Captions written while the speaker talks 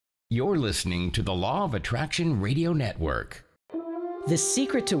You're listening to the Law of Attraction Radio Network. The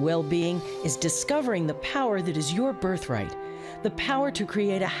secret to well-being is discovering the power that is your birthright, the power to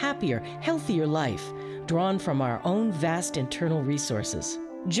create a happier, healthier life, drawn from our own vast internal resources.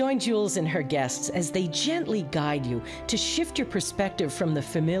 Join Jules and her guests as they gently guide you to shift your perspective from the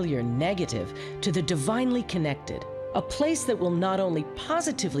familiar negative to the divinely connected, a place that will not only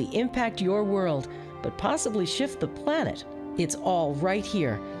positively impact your world, but possibly shift the planet. It's all right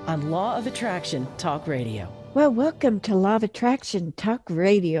here on Law of Attraction Talk Radio. Well, welcome to Law of Attraction Talk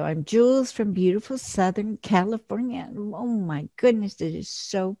Radio. I'm Jules from beautiful Southern California. Oh my goodness, it is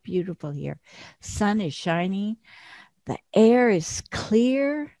so beautiful here. Sun is shining. The air is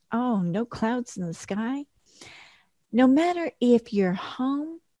clear. Oh, no clouds in the sky. No matter if you're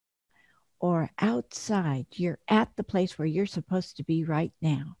home or outside, you're at the place where you're supposed to be right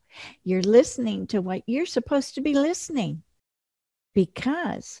now. You're listening to what you're supposed to be listening,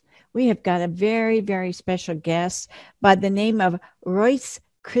 because we have got a very, very special guest by the name of Royce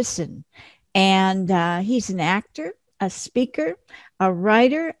Christyn. And he's an actor, a speaker, a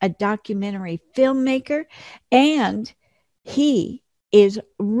writer, a documentary filmmaker, and he is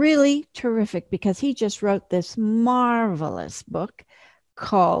really terrific because he just wrote this marvelous book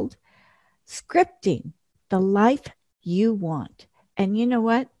called Scripting the Life You Want. And you know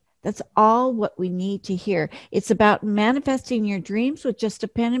what? That's all what we need to hear. It's about manifesting your dreams with just a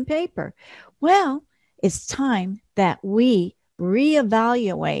pen and paper. Well, it's time that we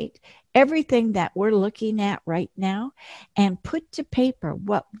reevaluate everything that we're looking at right now and put to paper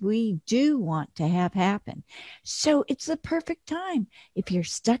what we do want to have happen. So it's the perfect time. If you're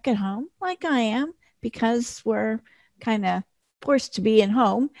stuck at home, like I am, because we're kind of forced to be at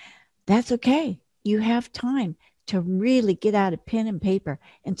home, that's okay. You have time to really get out a pen and paper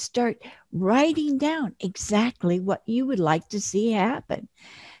and start writing down exactly what you would like to see happen.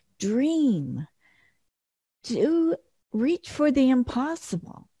 Dream. Do reach for the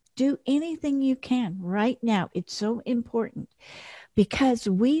impossible. Do anything you can right now. It's so important because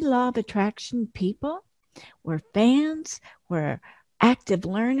we Law of Attraction people, we're fans, we're active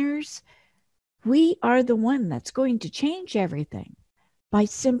learners. We are the one that's going to change everything by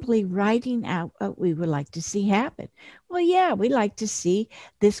simply writing out what we would like to see happen. Well, yeah, we like to see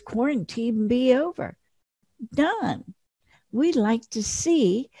this quarantine be over. Done. We'd like to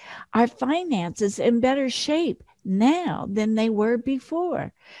see our finances in better shape now than they were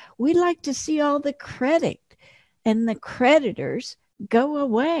before. We'd like to see all the credit and the creditors go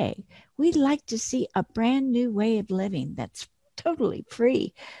away. We'd like to see a brand new way of living that's totally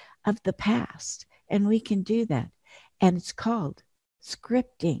free of the past. And we can do that. And it's called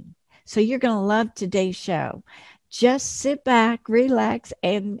scripting. So you're going to love today's show. Just sit back, relax,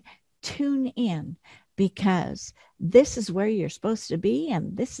 and tune in, because this is where you're supposed to be,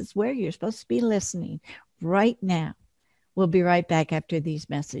 and this is where you're supposed to be listening right now. We'll be right back after these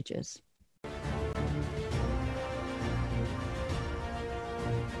messages.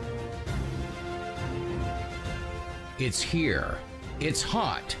 It's here, it's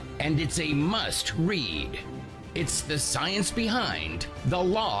hot, and it's a must read. It's the science behind the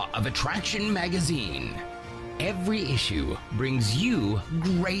Law of Attraction magazine. Every issue brings you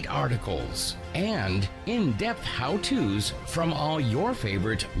great articles and in-depth how-tos from all your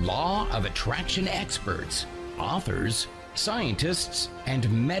favorite Law of Attraction experts, authors, scientists,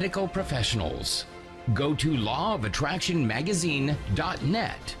 and medical professionals. Go to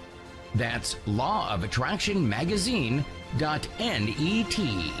lawofattractionmagazine.net. That's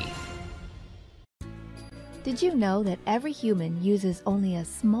lawofattractionmagazine.net. Did you know that every human uses only a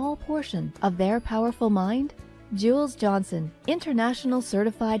small portion of their powerful mind? Jules Johnson, international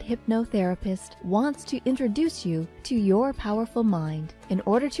certified hypnotherapist, wants to introduce you to your powerful mind in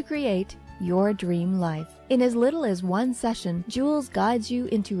order to create your dream life. In as little as one session, Jules guides you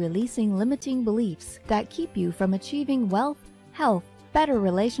into releasing limiting beliefs that keep you from achieving wealth, health, better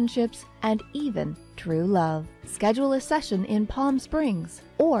relationships, and even true love. Schedule a session in Palm Springs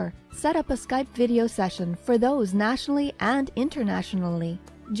or set up a Skype video session for those nationally and internationally.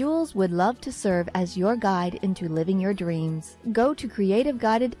 Jules would love to serve as your guide into living your dreams. Go to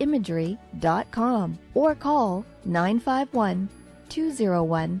creativeguidedimagery.com or call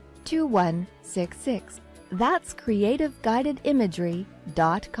 951-201-2166. That's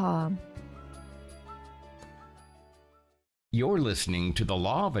creativeguidedimagery.com. You're listening to the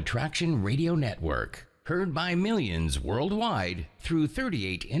Law of Attraction Radio Network, heard by millions worldwide through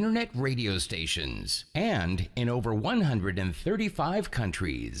 38 internet radio stations and in over 135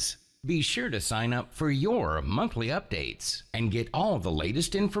 countries. Be sure to sign up for your monthly updates and get all the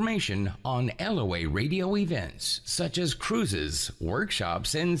latest information on LOA radio events such as cruises,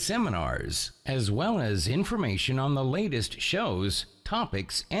 workshops, and seminars, as well as information on the latest shows,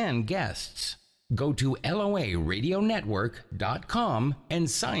 topics, and guests. Go to LOARadionetwork.com and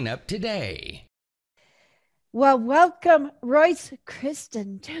sign up today. Well, welcome Royce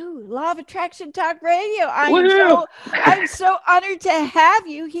Christyn to Law of Attraction Talk Radio. I'm so honored to have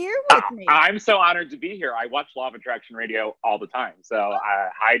you here with me. I'm so honored to be here. I watch Law of Attraction Radio all the time. So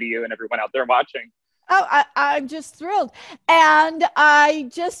hi to you and everyone out there watching. Oh, I'm just thrilled. And I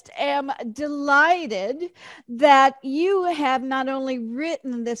just am delighted that you have not only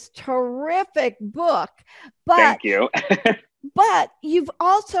written this terrific book, but thank you. but you've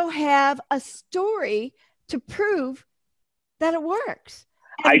also have a story to prove that it works.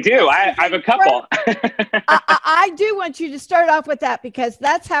 And I do. I have a couple. I do want you to start off with that, because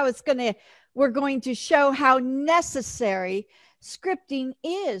that's how we're going to show how necessary scripting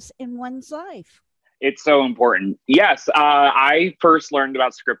is in one's life. It's so important. Yes. I first learned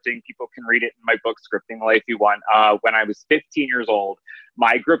about scripting. People can read it in my book, Scripting the Life You Want. When I was 15 years old,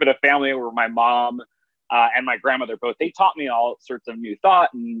 I grew up in a family where my mom and my grandmother both, they taught me all sorts of new thought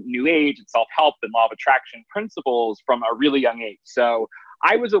and new age and self-help and law of attraction principles from a really young age. So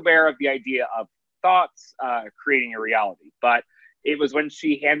I was aware of the idea of thoughts creating a reality. But it was when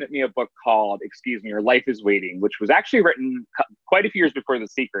she handed me a book called, Your Life is Waiting, which was actually written quite a few years before The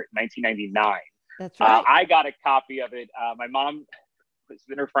Secret, 1999. That's right. I got a copy of it. My mom was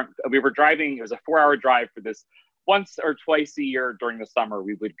in her front. We were driving. It was a 4-hour drive for this. Once or twice a year during the summer,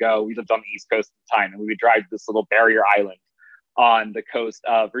 we would go. We lived on the East Coast at the time, and we would drive to this little barrier island on the coast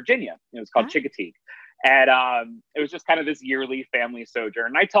of Virginia. It was called Chincoteague. And it was just kind of this yearly family sojourn.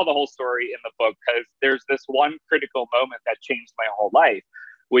 And I tell the whole story in the book because there's this one critical moment that changed my whole life,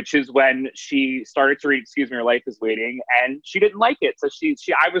 which is when she started to read Your Life is Waiting, and she didn't like it. So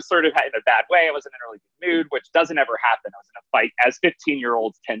I was sort of in a bad way. I was in a really good mood, which doesn't ever happen. I was in a fight, as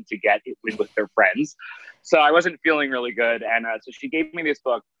 15-year-olds tend to get with their friends. So I wasn't feeling really good. And so she gave me this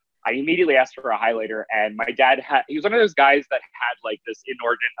book. I immediately asked for a highlighter, and my dad he was one of those guys that had like this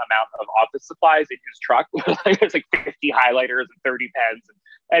inordinate amount of office supplies in his truck. There's like 50 highlighters and 30 pens. And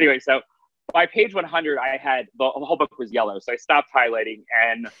anyway, so by page 100, I had the whole book was yellow. So I stopped highlighting,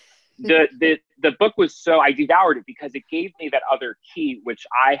 and the book was I devoured it because it gave me that other key, which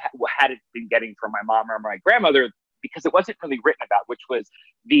I hadn't been getting from my mom or my grandmother, because it wasn't really written about, which was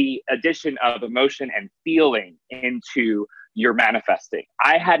the addition of emotion and feeling into your manifesting.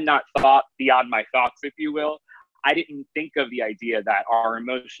 I had not thought beyond my thoughts, if you will. I didn't think of the idea that our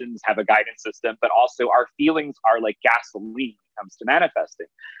emotions have a guidance system, but also our feelings are like gasoline when it comes to manifesting.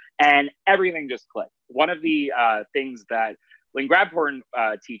 And everything just clicked. One of the things that Lynn Grabhorn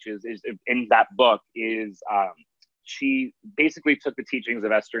teaches is in that book is she basically took the teachings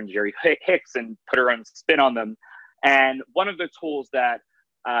of Esther and Jerry Hicks and put her own spin on them. And one of the tools that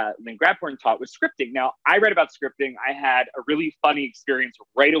Lynn Grabhorn taught was scripting. Now, I read about scripting. I had a really funny experience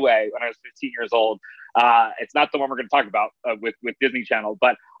right away when I was 15 years old. It's not the one we're going to talk about with Disney Channel,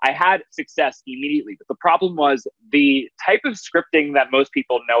 but I had success immediately. But the problem was the type of scripting that most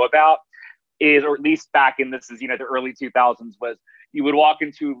people know about is, or at least back in the early 2000s, was you would walk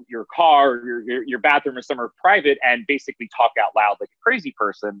into your car or your bathroom or somewhere private and basically talk out loud like a crazy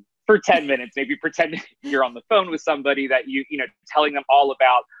person for 10 minutes, maybe pretend you're on the phone with somebody that telling them all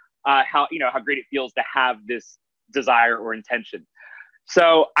about how great it feels to have this desire or intention.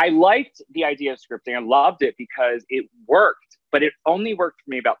 So I liked the idea of scripting. I loved it because it worked, but it only worked for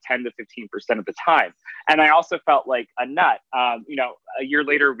me about 10 to 15% of the time. And I also felt like a nut. A year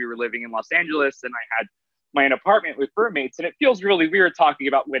later, we were living in Los Angeles, and I had my own apartment with roommates, and it feels really weird talking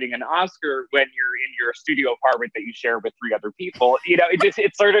about winning an Oscar when you're in your studio apartment that you share with 3 other people. It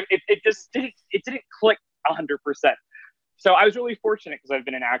didn't click 100%. So I was really fortunate because I've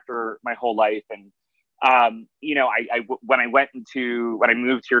been an actor my whole life, and when I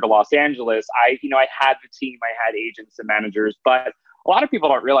moved here to Los Angeles, I had the team, I had agents and managers, but a lot of people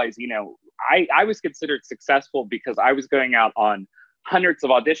don't realize, I was considered successful because I was going out on hundreds of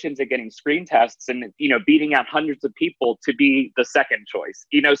auditions and getting screen tests and, beating out hundreds of people to be the second choice,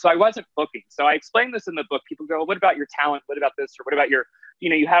 so I wasn't booking. So I explained this in the book. People go, well, what about your talent? What about this? Or what about your,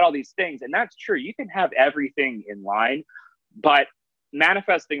 you had all these things. And that's true. You can have everything in line, but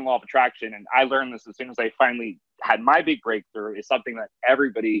manifesting law of attraction, and I learned this as soon as I finally had my big breakthrough, is something that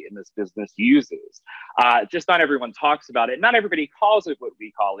everybody in this business uses. Just not everyone talks about it. Not everybody calls it what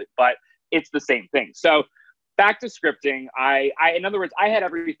we call it, but it's the same thing. So back to scripting. In other words, I had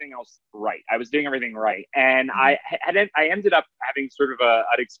everything else right. I was doing everything right. And I ended up having sort of an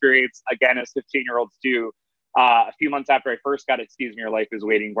experience, again, as 15-year-olds do, a few months after I first got Excuse Me, Your Life is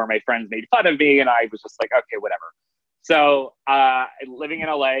Waiting, where my friends made fun of me. And I was just like, okay, whatever. So living in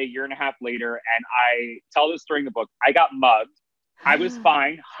LA, a year and a half later, and I tell this story in the book, I got mugged. I was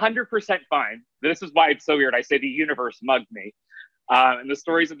fine, 100% fine. This is why it's so weird. I say the universe mugged me. And the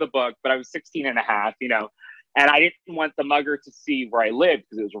stories of the book, but I was 16 and a half, and I didn't want the mugger to see where I lived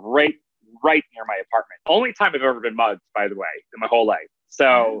because it was right near my apartment. Only time I've ever been mugged, by the way, in my whole life.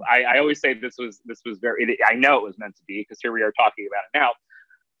 So I always say this was very, I know it was meant to be because here we are talking about it now.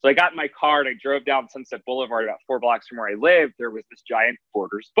 So I got in my car and I drove down Sunset Boulevard about 4 blocks from where I lived. There was this giant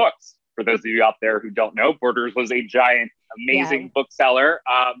Borders Books. For those of you out there who don't know, Borders was a giant, amazing bookseller.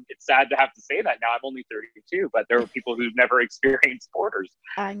 It's sad to have to say that now. I'm only 32, but there were people who've never experienced Borders.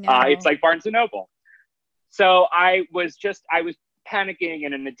 I know. It's like Barnes and Noble. So I was panicking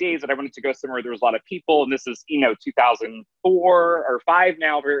and in the days that I wanted to go somewhere, there was a lot of people. And this is, 2004 or 5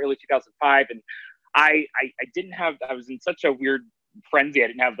 now, very early 2005. And I was in such a weird frenzy. I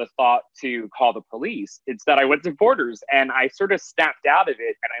didn't have the thought to call the police. Instead, I went to Borders and I sort of snapped out of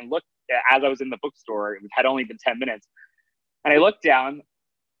it. And I looked as I was in the bookstore, it had only been 10 minutes. And I looked down,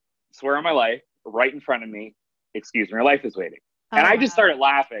 swear on my life, right in front of me, Excuse Me, Your Life is Waiting. And I just started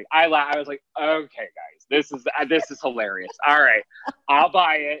laughing. I was like, okay, guys, this is hilarious. All right, I'll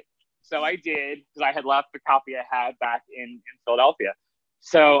buy it. So I did, because I had left the copy I had back in Philadelphia.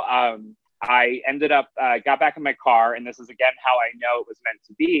 So I ended up, got back in my car, and this is, again, how I know it was meant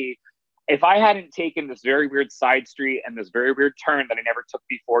to be. If I hadn't taken this very weird side street and this very weird turn that I never took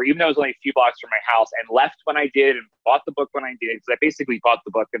before, even though it was only a few blocks from my house, and left when I did and bought the book when I did, because I basically bought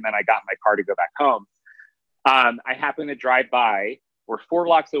the book and then I got in my car to go back home. I happened to drive by, we're 4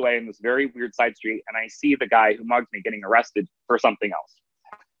 blocks away in this very weird side street, and I see the guy who mugged me getting arrested for something else.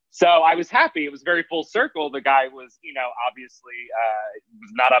 So I was happy. It was very full circle. The guy was, obviously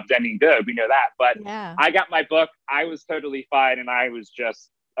was not up to any good. We know that. But I got my book. I was totally fine. And I was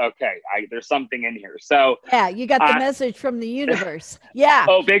just, okay, there's something in here. So yeah, you got the message from the universe. Yeah.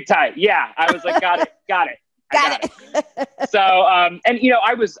 Oh, big time. Yeah. I was like, got it. Got it. So, and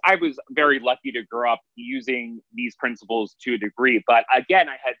I was very lucky to grow up using these principles to a degree. But again,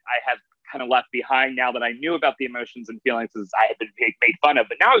 I had kind of left behind now that I knew about the emotions and feelings as I had been made fun of.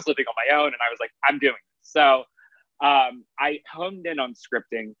 But now I was living on my own, and I was like, I'm doing this. So I honed in on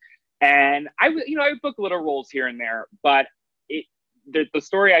scripting, and I would book little roles here and there, but the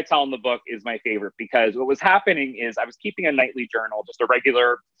story I tell in the book is my favorite, because what was happening is I was keeping a nightly journal, just a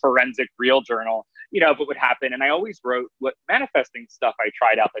regular forensic real journal, of what would happen. And I always wrote what manifesting stuff I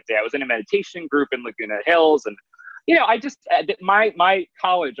tried out that day. I was in a meditation group in Laguna Hills, and I just, my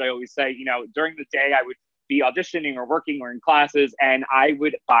college, I always say, during the day I would be auditioning or working or in classes, and I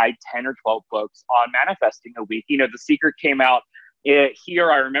would buy 10 or 12 books on manifesting a week. The Secret came out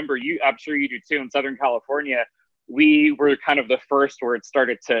here. I remember I'm sure you do too, in Southern California. We were kind of the first where it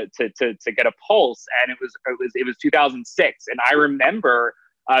started to get a pulse, and it was 2006. And I remember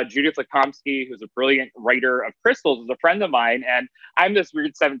Judith Lakomsky, who's a brilliant writer of crystals, is a friend of mine. And I'm this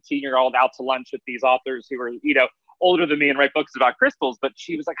weird 17-year-old out to lunch with these authors who are, older than me and write books about crystals. But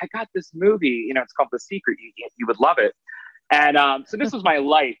she was like, I got this movie, it's called The Secret. You would love it. And so this was my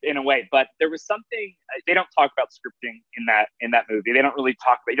life in a way. But there was something, they don't talk about scripting in that movie. They don't really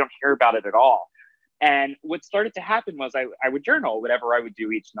you don't hear about it at all. And what started to happen was I would journal whatever I would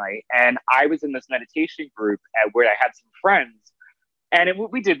do each night. And I was in this meditation group where I had some friends. And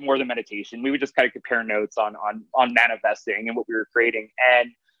we did more than meditation. We would just kind of compare notes on manifesting and what we were creating.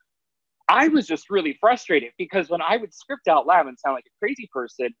 And I was just really frustrated, because when I would script out loud and sound like a crazy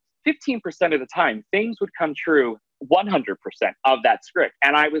person, 15% of the time, things would come true 100% of that script.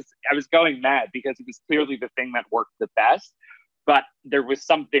 And I was going mad, because it was clearly the thing that worked the best. But there was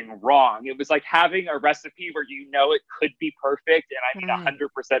something wrong. It was like having a recipe where it could be perfect, and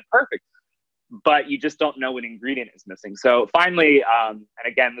 100% perfect, but you just don't know what ingredient is missing. So finally, and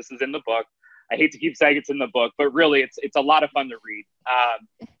again, this is in the book. I hate to keep saying it's in the book, but really it's a lot of fun to read.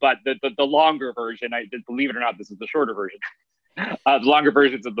 But the longer version, believe it or not, this is the shorter version. The longer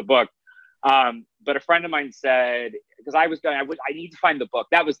versions of the book. But a friend of mine said, because I need to find the book.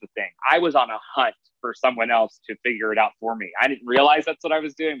 That was the thing. I was on a hunt for someone else to figure it out for me. I didn't realize that's what I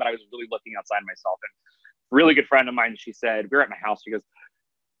was doing, but I was really looking outside myself. And a really good friend of mine, she said, we were at my house. She goes,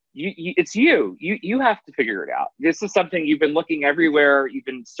 it's you. You have to figure it out. This is something you've been looking everywhere. You've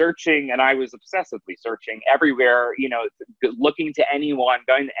been searching, and I was obsessively searching everywhere, looking to anyone,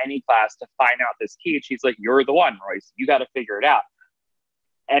 going to any class to find out this key. And she's like, you're the one, Royce. You got to figure it out.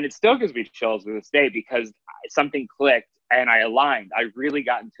 And it still gives me chills to this day because something clicked and I aligned. I really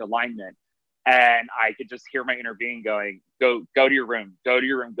got into alignment. And I could just hear my inner being going, go to your room, go to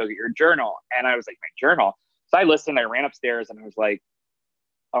your room, go get your journal. And I was like, my journal. So I listened, I ran upstairs and I was like,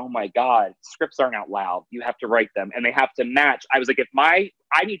 oh my God, scripts aren't out loud. You have to write them and they have to match. I was like, I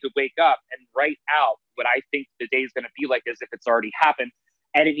need to wake up and write out what I think the day is going to be like as if it's already happened.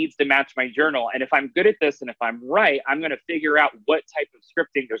 And it needs to match my journal. And if I'm good at this and if I'm right, I'm going to figure out what type of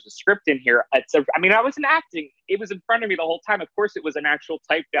scripting. There's a script in here. I wasn't acting. It was in front of me the whole time. Of course, it was an actual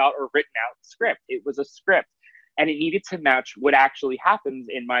typed out or written out script. It was a script. And it needed to match what actually happens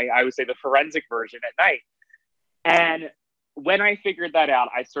in my, I would say, the forensic version at night. And when I figured that out,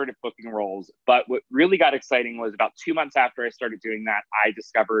 I started booking roles. But what really got exciting was about 2 months after I started doing that, I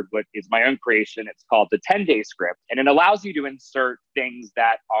discovered what is my own creation. It's called the 10-day script. And it allows you to insert things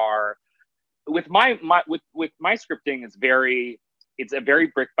that are, with my scripting, it's a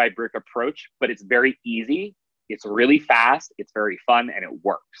very brick by brick approach, but it's very easy. It's really fast. It's very fun and it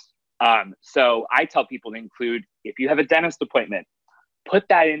works. So I tell people to include, if you have a dentist appointment, put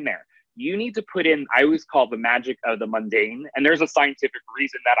that in there. You need to put in, I always call the magic of the mundane. And there's a scientific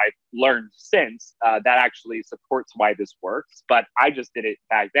reason that I've learned since that actually supports why this works. But I just did it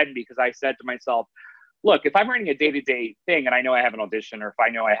back then because I said to myself, look, if I'm writing a day-to-day thing and I know I have an audition or if I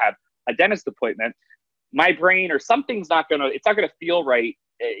know I have a dentist appointment, my brain or something's it's not going to feel right,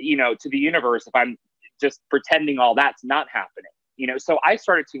 to the universe if I'm just pretending all that's not happening, So I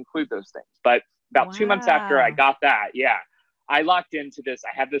started to include those things. But about 2 months after I got that, I locked into this.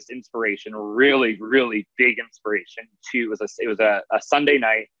 I had this inspiration, really, really big inspiration. It was a Sunday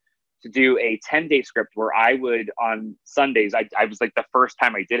night to do a 10-day script where I would, on Sundays, I was like the first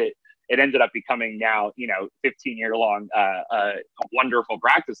time I did it. It ended up becoming now, 15-year long, a wonderful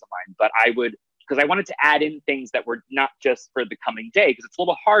practice of mine. But because I wanted to add in things that were not just for the coming day, because it's a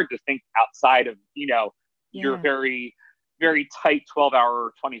little hard to think outside of, your very, very tight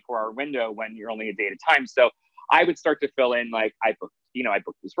 12-hour, 24-hour window when you're only a day at a time. So I would start to fill in, like, I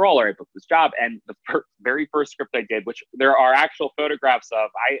booked this role or I booked this job. And the very first script I did, which there are actual photographs of,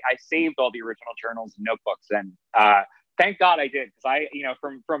 I saved all the original journals and notebooks. And thank God I did, because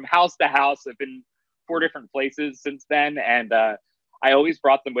from house to house, I've been 4 different places since then. And I always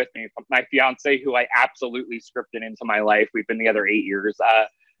brought them with me. My fiance, who I absolutely scripted into my life, we've been together 8 years.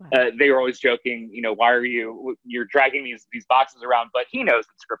 They were always joking, why are you're dragging these boxes around, but he knows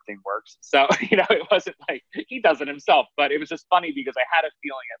that scripting works. So, it wasn't like he does it himself, but it was just funny because I had a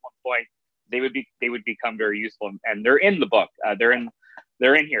feeling at one point they would become very useful, and they're in the book. They're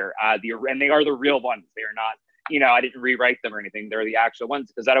in here. And they are the real ones. They are not, I didn't rewrite them or anything. They're the actual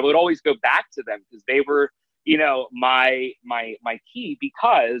ones, because I would always go back to them because they were, my key,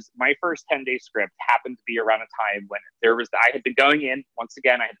 because my first 10-day script happened to be around a time when I had been going in, once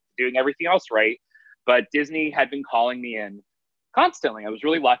again, I had been doing everything else right, but Disney had been calling me in constantly. I was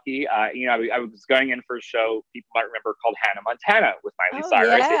really lucky. I was going in for a show people might remember called Hannah Montana with Miley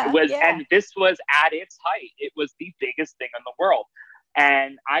Cyrus. And this was at its height. It was the biggest thing in the world.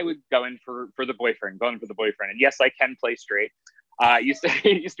 And I would go in for the boyfriend. And yes, I can play straight. Used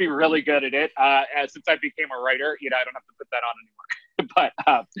to be really good at it. Since I became a writer, I don't have to put that on anymore. But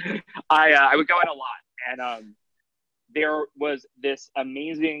I would go in a lot, and there was this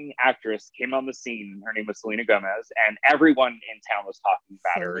amazing actress came on the scene. Her name was Selena Gomez, and everyone in town was talking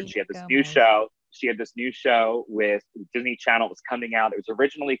about her. And she had this new show. She had this new show with Disney Channel. It was coming out. It was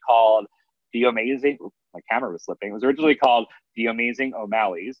originally called The Amazing. My camera was slipping. It was originally called The Amazing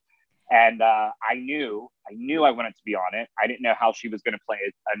O'Malley's. And I knew I wanted to be on it. I didn't know how she was going to play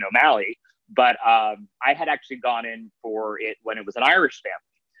an O'Malley, but I had actually gone in for it when it was an Irish family.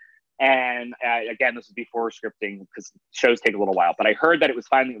 And again, this was before scripting, because shows take a little while. But I heard that it was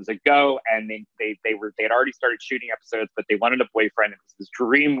a go, and they had already started shooting episodes, but they wanted a boyfriend. It was this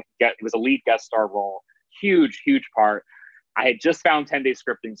dream. It was a lead guest star role, huge part. I had just found 10-day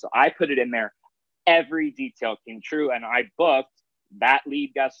scripting, so I put it in there. Every detail came true, and I booked that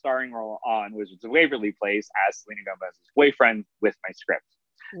lead guest starring role on Wizards of Waverly Place as Selena Gomez's boyfriend with my script.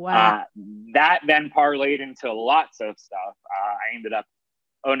 Wow. That then parlayed into lots of stuff. I ended up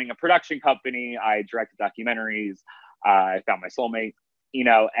owning a production company. I directed documentaries. I found my soulmate,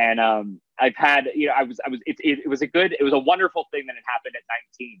 and I've had, it was a wonderful thing that had happened at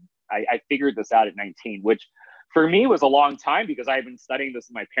 19. I figured this out at 19, which for me was a long time, because I had been studying this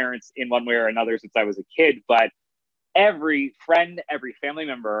with my parents in one way or another since I was a kid. But every friend, every family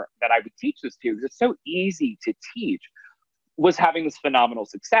member that I would teach this to, because it's so easy to teach, was having this phenomenal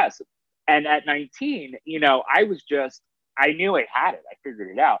success. And at 19, I knew I had it. I figured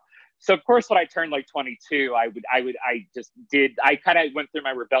it out. So of course, when I turned like 22, I kind of went through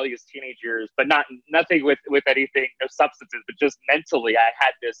my rebellious teenage years, but nothing with anything, no substances, but just mentally, I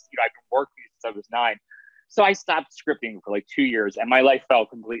had this, I've been working since I was 9. So I stopped scripting for like 2 years and my life fell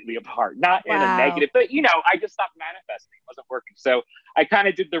completely apart. Not in a negative, but I just stopped manifesting. It wasn't working. So I kind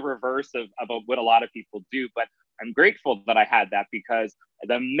of did the reverse of what a lot of people do. But I'm grateful that I had that, because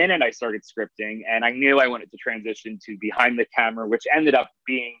the minute I started scripting and I knew I wanted to transition to behind the camera, which ended up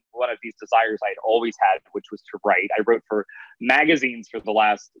being one of these desires I'd always had, which was to write. I wrote for magazines for the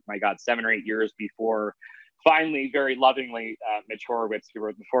last, 7 or 8 years before finally, very lovingly, Mitch Horowitz, who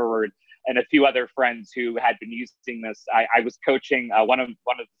wrote the foreword, and a few other friends who had been using this. I was coaching. One of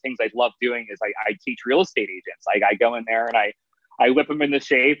the things I love doing is I teach real estate agents. I go in there and I whip them into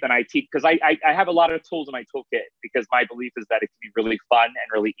shape and I teach, because I have a lot of tools in my toolkit, because my belief is that it can be really fun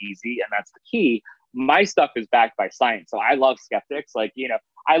and really easy. And that's the key. My stuff is backed by science. So I love skeptics.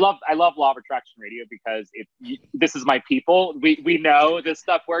 I love Law of Attraction Radio because this is my people. We know this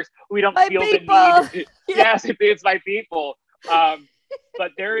stuff works. We don't feel the need. Yes, it's my people.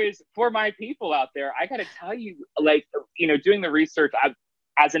 But there is, for my people out there, I got to tell you, doing the research,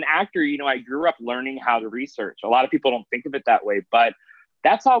 as an actor, I grew up learning how to research. A lot of people don't think of it that way, but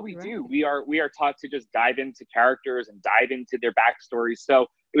that's all we do. We are taught to just dive into characters and dive into their backstories. So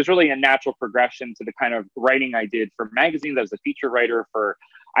it was really a natural progression to the kind of writing I did for magazines. I was a feature writer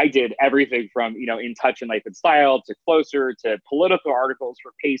I did everything from, In Touch and Life and Style to Closer to political articles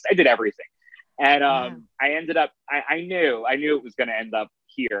for Pace. I did everything. And I ended up, I knew it was going to end up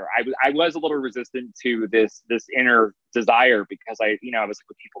here. I was a little resistant to this inner desire, because I was like,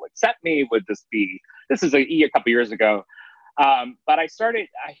 would people accept me? This is a couple years ago. But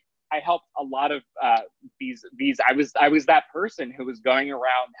I helped a lot of these. I was that person who was going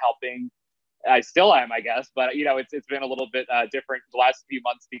around helping. I still am, I guess, but it's been a little bit different the last few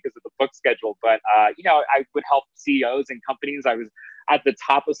months because of the book schedule. But I would help CEOs and companies. I was at the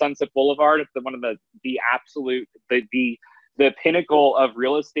top of Sunset Boulevard, at one of the absolute the pinnacle of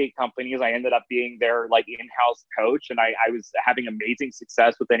real estate companies. I ended up being their in-house coach, and I was having amazing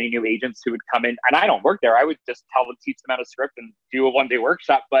success with any new agents who would come in. And I don't work there. I would just teach them how to script and do a one-day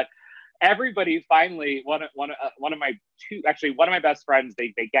workshop. But everybody finally, one of my best friends,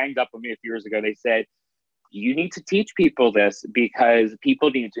 they ganged up on me a few years ago. They said, you need to teach people this because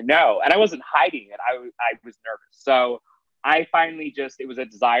people need to know. And I wasn't hiding it. I was nervous. So I finally it was a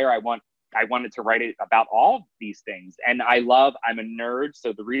desire. I wanted to write it about all these things. And I'm a nerd.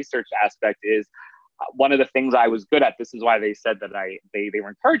 So the research aspect is one of the things I was good at. This is why they said that they were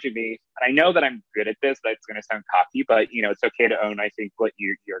encouraging me. And I know that I'm good at this. That's going to sound cocky, but it's okay to own, I think, what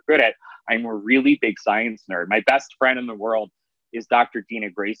you're good at. I'm a really big science nerd. My best friend in the world is Dr. Dina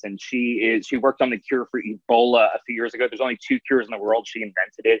Grayson. She worked on the cure for Ebola a few years ago. There's only 2 cures in the world. She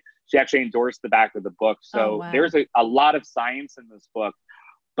invented it. She actually endorsed the back of the book. So there's a lot of science in this book.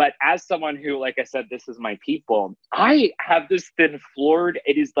 But as someone who, like I said, this is my people, I have this been floored.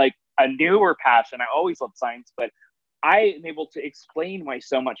 It is like a newer passion. I always loved science, but I am able to explain why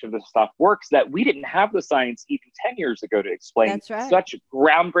so much of this stuff works that we didn't have the science even 10 years ago to explain. That's right. Such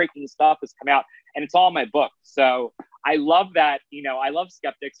groundbreaking stuff has come out, and it's all in my book. So I love that. I love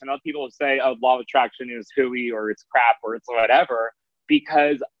skeptics, and other people say, oh, law of attraction is hooey or it's crap or it's whatever,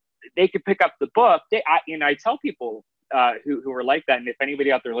 because they could pick up the book. I tell people who are like that, and if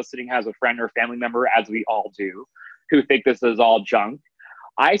anybody out there listening has a friend or family member, as we all do, who think this is all junk,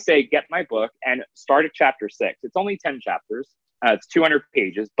 I say, get my book and start at chapter 6. It's only 10 chapters. It's 200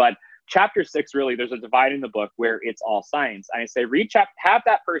 pages, but chapter 6, really, there's a divide in the book where it's all science. I say, have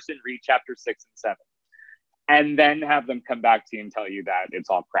that person read chapter 6 and 7, and then have them come back to you and tell you that it's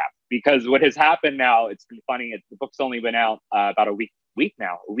all crap. Because what has happened now, it's been funny. The book's only been out about a week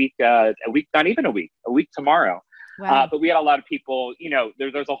now, not even a week tomorrow. Wow. But we had a lot of people,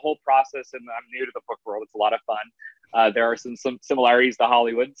 there's a whole process, and I'm new to the book world. It's a lot of fun. There are some similarities to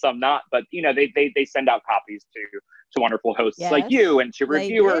Hollywood, some not, but they send out copies to wonderful hosts like you and to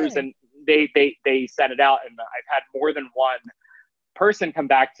reviewers, and they send it out. And I've had more than one person come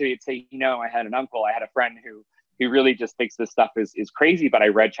back to me and say, I had an uncle, I had a friend who really just thinks this stuff is crazy, but I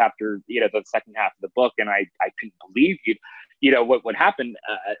read chapter, the second half of the book, and I couldn't believe what would happen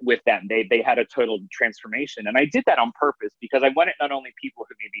with them. They had a total transformation. And I did that on purpose because I wanted not only people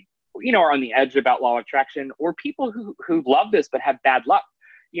who maybe, are on the edge about law of attraction, or people who love this but have bad luck.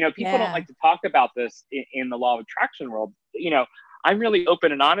 People don't like to talk about this in the law of attraction world. I'm really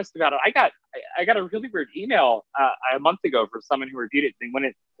open and honest about it. I got a really weird email a month ago from someone who reviewed it. They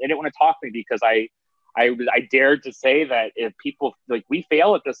didn't want to talk to me because I dared to say that if people, we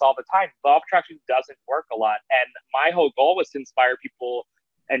fail at this all the time. Law of attraction doesn't work a lot. And my whole goal was to inspire people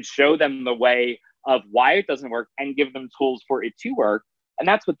and show them the way of why it doesn't work and give them tools for it to work. And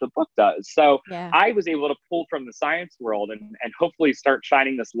that's what the book does. So I was able to pull from the science world and hopefully start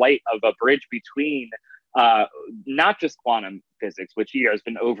shining this light of a bridge between not just quantum physics, which has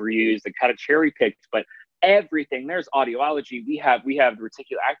been overused and kind of cherry picked, but everything. There's audiology. We have the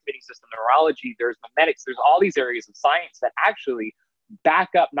reticular activating system, neurology. There's memetics. There's all these areas of science that actually back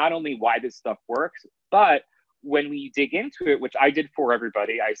up not only why this stuff works, but when we dig into it, which I did for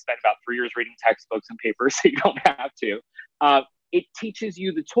everybody, I spent about 3 years reading textbooks and papers, so you don't have to. It teaches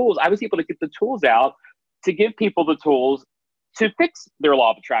you the tools. I was able to get the tools out to give people the tools to fix their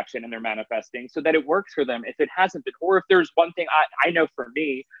law of attraction and their manifesting so that it works for them if it hasn't been. Or if there's one thing I know for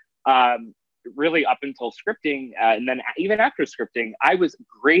me, really up until scripting, and then even after scripting, I was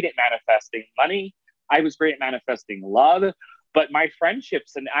great at manifesting money. I was great at manifesting love. But my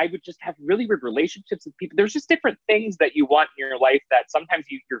friendships, and I would just have really good relationships with people. There's just different things that you want in your life that sometimes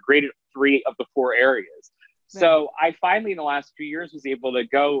you're great at 3 of the 4 areas. Right. So I finally, in the last few years, was able to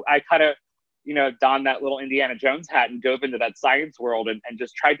go, I kind of, donned that little Indiana Jones hat and dove into that science world and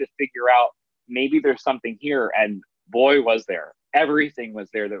just tried to figure out maybe there's something here. And boy, was there. Everything was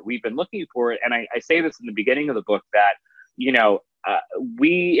there that we've been looking for. And I say this in the beginning of the book that,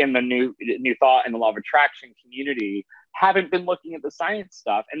 we in the new thought and the law of attraction community haven't been looking at the science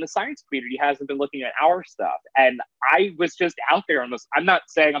stuff, and the science community hasn't been looking at our stuff. And I was just out there on this. I'm not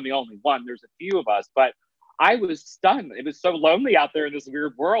saying I'm the only one. There's a few of us, but I was stunned. It was so lonely out there in this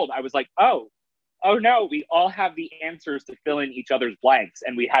weird world. I was like, oh no, we all have the answers to fill in each other's blanks,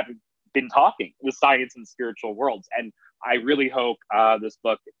 and we haven't been talking the science and spiritual worlds. And I really hope this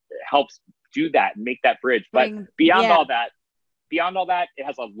book helps do that and make that bridge. But beyond all that, it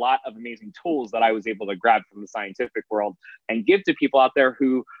has a lot of amazing tools that I was able to grab from the scientific world and give to people out there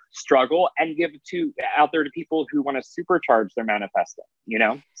who struggle, and give out there to people who want to supercharge their manifesting,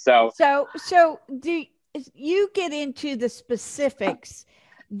 So do you get into the specifics,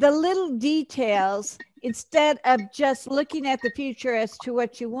 the little details, instead of just looking at the future as to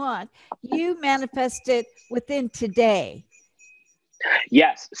what you want, you manifest it within today?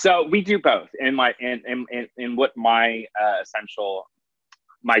 Yes. So we do both in what my essential,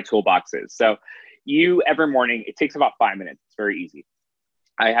 my toolbox is. So every morning, it takes about 5 minutes. It's very easy.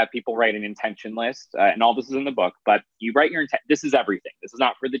 I have people write an intention list, and all this is in the book, but you write your intent. This is everything. This is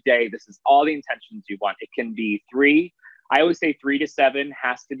not for the day. This is all the intentions you want. It can be 3. I always say 3 to 7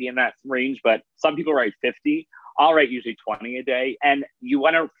 has to be in that range, but some people write 50. I'll write usually 20 a day. And you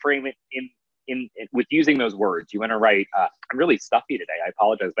want to frame it in with using those words. You want to write, I'm really stuffy today. I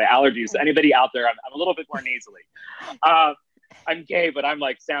apologize. My allergies. Anybody out there, I'm a little bit more nasally. I'm gay, but I'm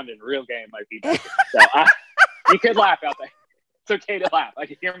like sounding real gay in my feedback. So you could laugh out there. It's okay to laugh. I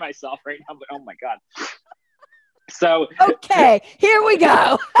can hear myself right now, but oh my God. So okay, here we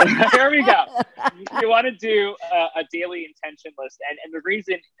go. Here we go. You want to do a daily intention list, and the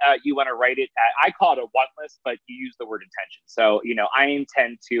reason you want to write it, I call it a want list, but you use the word intention. So I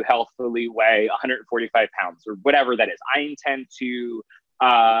intend to healthfully weigh 145 pounds or whatever that is. I intend to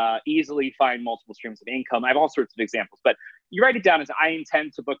easily find multiple streams of income. I have all sorts of examples, but you write it down as I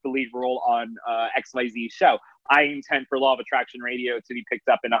intend to book the lead role on XYZ show. I intend for Law of Attraction Radio to be picked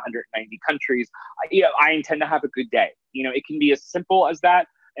up in 190 countries. I intend to have a good day. It can be as simple as that,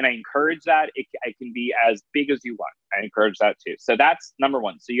 and I encourage that. It can be as big as you want. I encourage that too. So that's number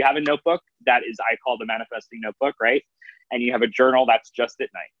 1. So you have a notebook that is, I call the manifesting notebook, right? And you have a journal that's just at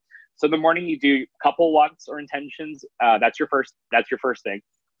night. So in the morning you do a couple wants or intentions. That's your first thing.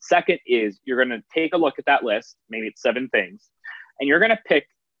 Second is you're going to take a look at that list. Maybe it's 7 things, and you're going to pick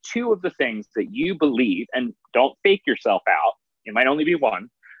 2 of the things that you believe, and don't fake yourself out. It might only be 1,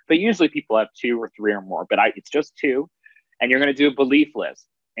 but usually people have 2 or 3 or more, but it's just 2. And you're going to do a belief list,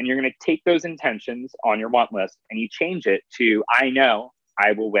 and you're going to take those intentions on your want list and you change it to, I know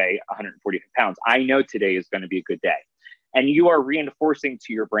I will weigh 140 pounds. I know today is going to be a good day. And you are reinforcing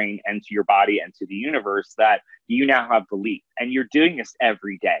to your brain and to your body and to the universe that you now have belief, and you're doing this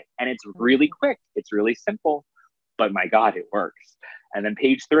every day. And it's really quick. It's really simple, but my God, it works. And then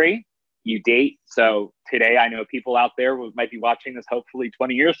page 3, you date. So today, I know people out there who might be watching this hopefully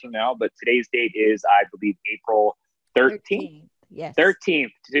 20 years from now, but today's date is, I believe, April 13th. Yes.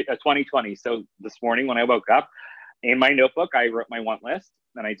 13th, 2020. So this morning when I woke up, in my notebook, I wrote my want list,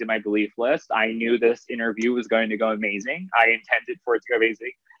 and I did my belief list. I knew this interview was going to go amazing. I intended for it to go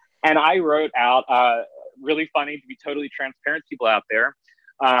amazing. And I wrote out, really funny, to be totally transparent to people out there.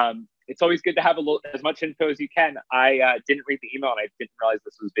 It's always good to have as much info as you can. I didn't read the email, and I didn't realize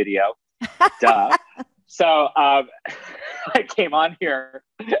this was video. Duh. So I came on here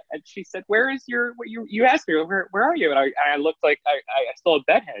and she said, where is you asked me, where are you? And I looked like I still a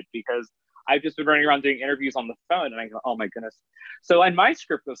bedhead because I've just been running around doing interviews on the phone. And I go, oh my goodness. So in my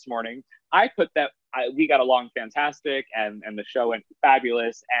script this morning, I put that we got along fantastic and the show went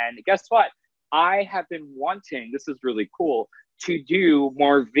fabulous. And guess what? I have been wanting, this is really cool, to do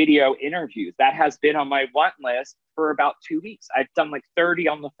more video interviews. That has been on my want list for about 2 weeks. I've done like 30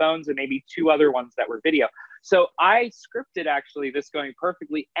 on the phones and maybe 2 other ones that were video. So I scripted actually this going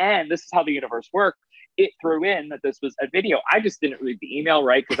perfectly. And this is how the universe worked. It threw in that this was a video. I just didn't read the email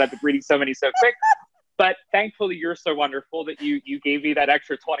right because I've been reading so many so quick. But thankfully, you're so wonderful that you gave me that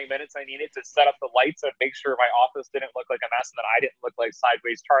extra 20 minutes I needed to set up the lights and make sure my office didn't look like a mess and that I didn't look like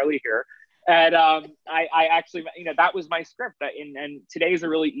sideways Charlie here. And I actually, that was my script. And today is a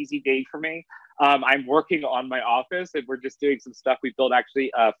really easy day for me. I'm working on my office and we're just doing some stuff. We built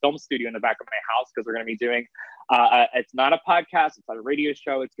actually a film studio in the back of my house because we're going to be doing, it's not a podcast, it's not a radio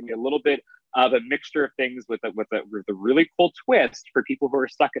show. It's going to be a little bit of a mixture of things with a really cool twist for people who are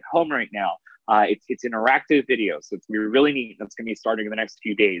stuck at home right now. It's interactive video, so it's going to be really neat. That's going to be starting in the next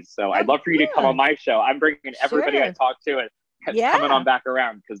few days. So I'd love for you to come on my show. I'm bringing everybody I talk to and coming on back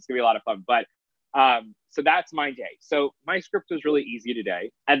around because it's going to be a lot of fun. But so that's my day. So my script was really easy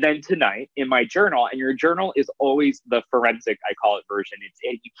today. And then tonight in my journal, and your journal is always the forensic, I call it, version.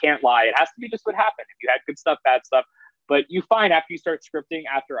 You can't lie. It has to be just what happened. If you had good stuff, bad stuff. But you find after you start scripting,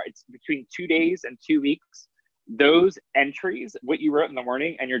 after it's between 2 days and 2 weeks, those entries, what you wrote in the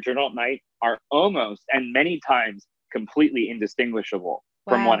morning and your journal at night are almost, and many times, completely indistinguishable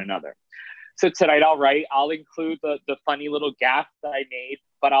from one another. So tonight I'll include the funny little gaffe that I made,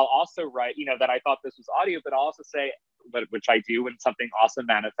 but I'll also write, that I thought this was audio, but I'll also say, which I do when something awesome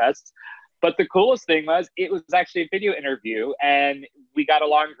manifests. But the coolest thing was it was actually a video interview and we got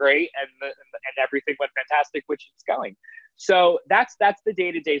along great and everything went fantastic, which it's going. So that's the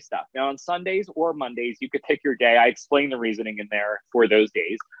day-to-day stuff. Now on Sundays or Mondays, you could pick your day. I explain the reasoning in there for those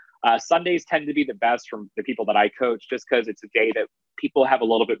days. Sundays tend to be the best from the people that I coach just because it's a day that people have a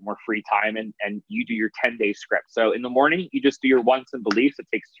little bit more free time and you do your 10-day script. So in the morning, you just do your wants and beliefs. It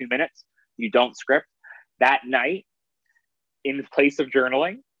takes 2 minutes. You don't script. That night, in place of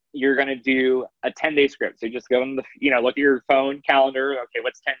journaling, you're going to do a 10-day script. So you just go in look at your phone calendar. Okay,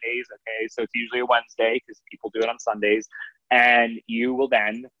 what's 10 days? Okay, so it's usually a Wednesday because people do it on Sundays. And you will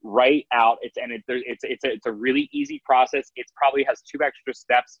then write out, it's a really easy process. It probably has 2 extra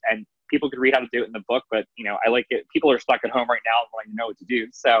steps and people could read how to do it in the book, but I like it. People are stuck at home right now and wanting to know what to do.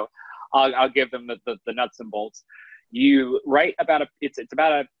 So I'll give them the nuts and bolts. You write about it's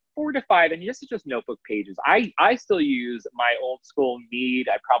about a 4 to 5, and this is just notebook pages. I still use my old school Mead.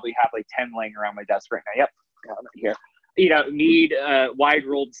 I probably have like 10 laying around my desk right now. Yep, got them here. Mead, wide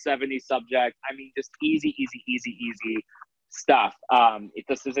ruled 70 subject. I mean, just easy stuff.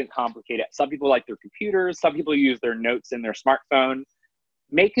 This isn't complicated. Some people like their computers. Some people use their notes in their smartphone.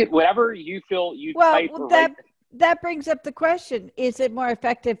 Make it whatever you feel you type or write. That brings up the question: is it more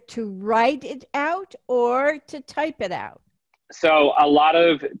effective to write it out or to type it out? So a lot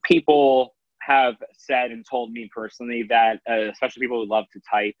of people have said and told me personally that, especially people who love to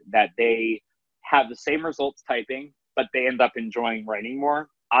type, that they have the same results typing, but they end up enjoying writing more.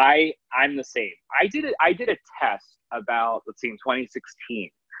 I'm the same. I did a test about, let's see, in 2016,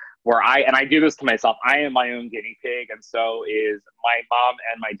 where I do this to myself. I am my own guinea pig, and so is my mom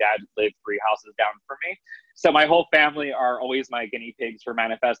and my dad live 3 houses down from me. So my whole family are always my guinea pigs for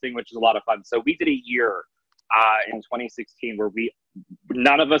manifesting, which is a lot of fun. So we did a year in 2016 where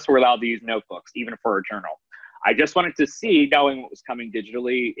none of us were allowed to use notebooks, even for a journal. I just wanted to see, knowing what was coming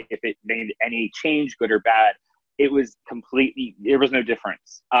digitally, if it made any change, good or bad. It was there was no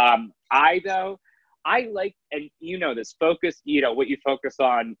difference. I like, and this focus, what you focus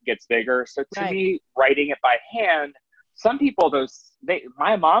on gets bigger. So to me, writing it by hand, some people,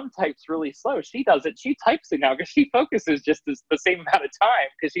 my mom types really slow. She does it. She types it now because she focuses just the same amount of time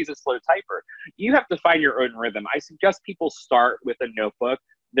because she's a slow typer. You have to find your own rhythm. I suggest people start with a notebook.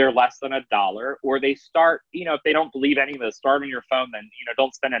 They're less than $1, or they start, if they don't believe any of this, start on your phone, then,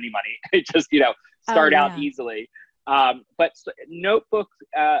 don't spend any money. Just, start out easily. But notebook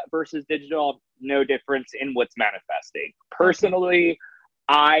versus digital, no difference in what's manifesting. Personally,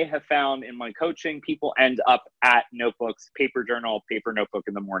 I have found in my coaching, people end up at notebooks, paper journal, paper notebook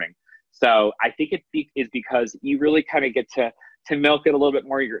in the morning. So I think it is because you really kind of get to milk it a little bit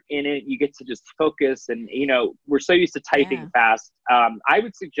more. You're in it. You get to just focus. And, we're so used to typing fast. I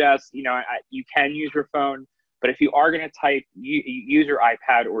would suggest, you can use your phone, but if you are going to type, you use your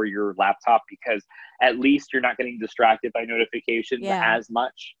iPad or your laptop because at least you're not getting distracted by notifications as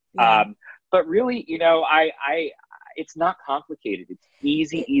much. but really, it's not complicated. It's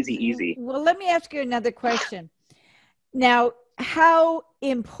easy, easy, easy. Well, let me ask you another question. Now, how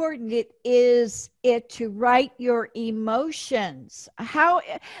important it to write your emotions? How,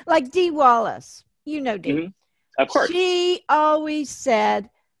 like Dee Wallace, Dee. Mm-hmm. Of course. She always said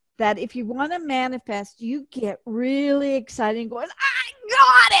that if you want to manifest, you get really excited and going,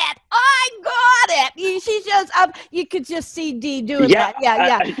 I got it. She just, you could just see Dee doing that.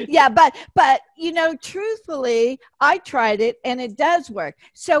 Yeah. But, truthfully, I tried it and it does work.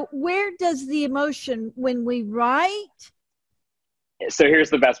 So where does the emotion when we write? So here's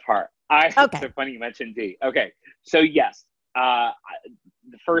the best part. Okay. So funny you mentioned Dee. Okay. So yes, the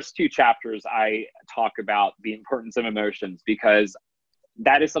first 2 chapters, I talk about the importance of emotions, because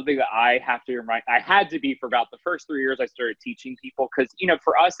that is something that I have to remind. I had to be for about the first 3 years I started teaching people, because,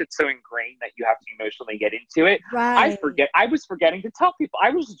 for us, it's so ingrained that you have to emotionally get into it. Right. I was forgetting to tell people. I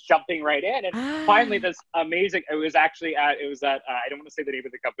was just jumping right in. And finally, this amazing, it was at, I don't want to say the name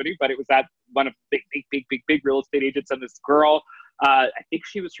of the company, but it was at one of the big real estate agents. And this girl, I think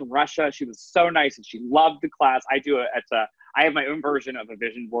she was from Russia. She was so nice and she loved the class. I have my own version of a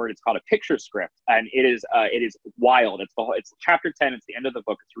vision board. It's called a picture script, and it is wild. It's chapter 10. It's the end of the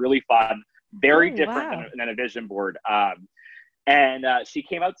book. It's really fun, very different than a vision board. And she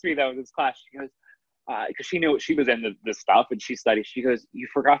came up to me though in this class. She goes, because she knew she was in this stuff and she studied. She goes, "You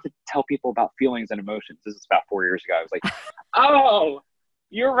forgot to tell people about feelings and emotions." This is about 4 years ago. I was like, "Oh,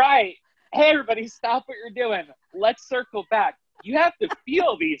 you're right. Hey, everybody, stop what you're doing. Let's circle back. You have to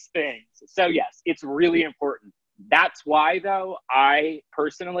feel these things." So yes, it's really important. That's why, though, I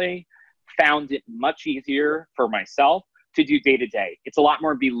personally found it much easier for myself to do day to day. It's a lot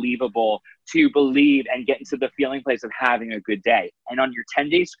more believable to believe and get into the feeling place of having a good day. And on your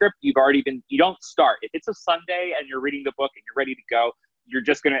 10-day script, you don't start. If it's a Sunday and you're reading the book and you're ready to go, you're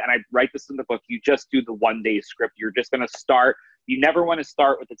just going to, and I write this in the book, you just do the 1-day script. You're just going to start. You never want to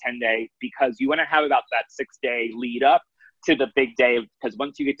start with the 10-day, because you want to have about that 6-day lead up to the big day. Because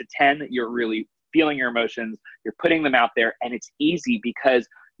once you get to 10, you're really feeling your emotions, you're putting them out there, and it's easy because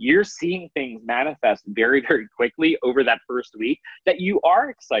you're seeing things manifest very, very quickly over that first week that you are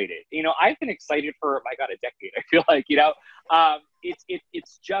excited. I've been excited for, a decade. I feel like,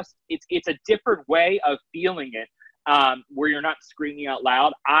 it's a different way of feeling it, where you're not screaming out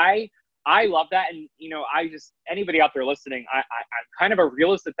loud. I love that. And, anybody out there listening, I'm kind of a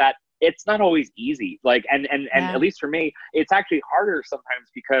realist at that. It's not always easy. And at least for me, it's actually harder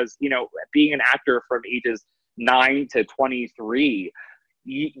sometimes because, being an actor from ages 9 to 23,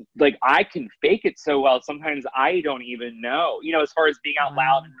 I can fake it so well. Sometimes I don't even know, as far as being out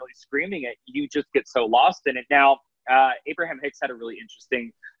loud and really screaming it, you just get so lost in it. Now, Abraham Hicks had a really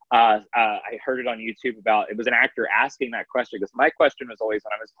interesting, I heard it on YouTube it was an actor asking that question, because my question was always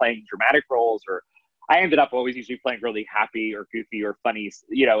when I was playing dramatic roles, or I ended up always usually playing really happy or goofy or funny,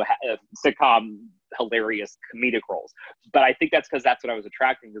 sitcom, hilarious comedic roles. But I think that's because that's what I was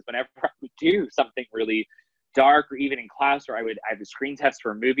attracting, because whenever I would do something really dark, or even in class, or I have a screen test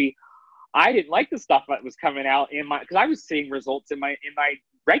for a movie, I didn't like the stuff that was coming out because I was seeing results in my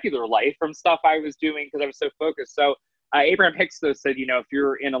regular life from stuff I was doing because I was so focused. So Abraham Hicks though said, if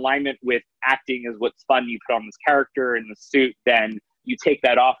you're in alignment with acting is what's fun, you put on this character in the suit, then you take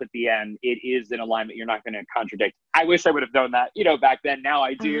that off at the end. It is in alignment. You're not going to contradict. I wish I would have known that, back then. Now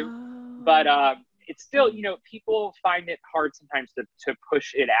I do. But it's still, people find it hard sometimes to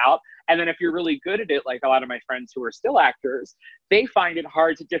push it out. And then if you're really good at it, like a lot of my friends who are still actors, they find it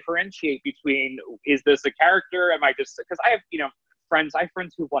hard to differentiate between, is this a character? Am I just, because I have,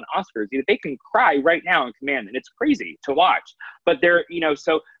 friends who've won Oscars, they can cry right now in command, and it's crazy to watch. But they're,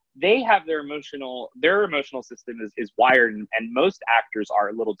 so they have their emotional system is wired, and most actors are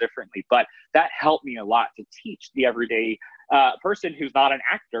a little differently. But that helped me a lot to teach the everyday person who's not an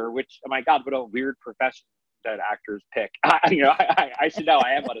actor, which, oh my God, what a weird profession that actors pick. I should know.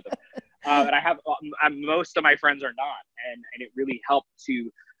 I am one of them. And I have most of my friends are not, and it really helped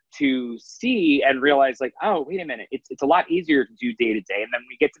to see and realize, like, oh, wait a minute, it's a lot easier to do day to day. And then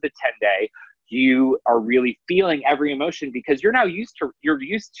we get to the 10-day, you are really feeling every emotion because you're used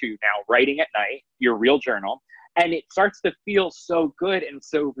to now writing at night, your real journal. And it starts to feel so good and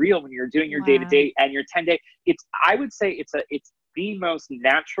so real when you're doing your day to day and your 10-day. I would say it's the most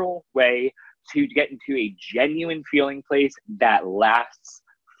natural way to get into a genuine feeling place that lasts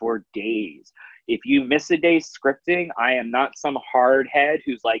for days. If you miss a day scripting, I am not some hard head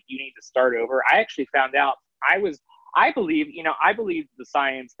who's like, you need to start over. I actually found out I believe the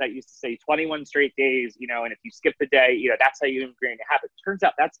science that used to say 21 straight days, and if you skip a day, that's how you ingrain a habit. Turns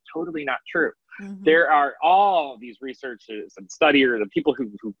out that's totally not true. Mm-hmm. There are all these researchers and studiers and people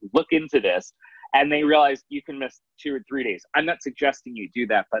who look into this, and they realize you can miss 2 or 3 days. I'm not suggesting you do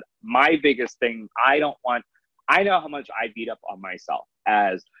that, but my biggest thing, I know how much I beat up on myself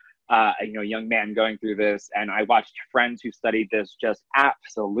as a young man going through this, and I watched friends who studied this just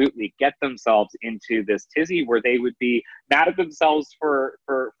absolutely get themselves into this tizzy where they would be mad at themselves for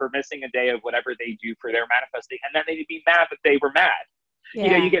missing a day of whatever they do for their manifesting, and then they'd be mad that they were mad.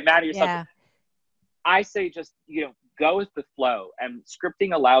 Yeah. You get mad at yourself. Yeah. I say just go with the flow, and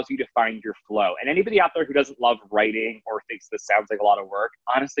scripting allows you to find your flow. And anybody out there who doesn't love writing or thinks this sounds like a lot of work,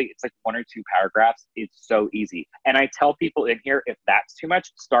 honestly, it's like 1 or 2 paragraphs. It's so easy. And I tell people in here, if that's too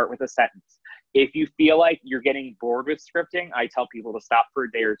much, start with a sentence. If you feel like you're getting bored with scripting, I tell people to stop for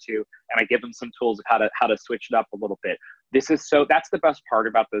a day or 2, and I give them some tools of how to switch it up a little bit. That's the best part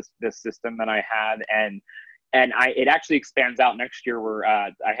about this system that I had. And it actually expands out next year where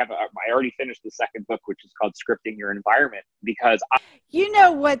I already finished the 2nd book, which is called Scripting Your Environment, because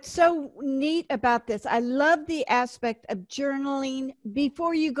what's so neat about this? I love the aspect of journaling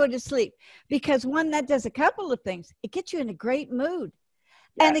before you go to sleep, because one, that does a couple of things. It gets you in a great mood.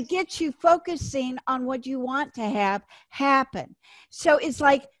 Yes. And it gets you focusing on what you want to have happen. So it's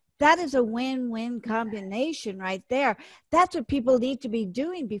like, that is a win-win combination right there. That's what people need to be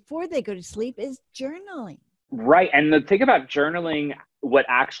doing before they go to sleep, is journaling. Right. And the thing about journaling, what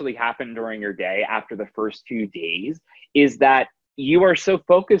actually happened during your day after the first few days, is that you are so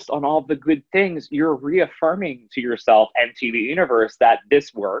focused on all the good things, you're reaffirming to yourself and to the universe that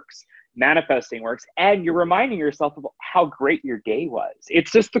this works, manifesting works, and you're reminding yourself of how great your day was.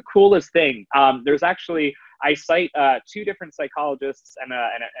 It's just the coolest thing. There's actually, I cite 2 different psychologists and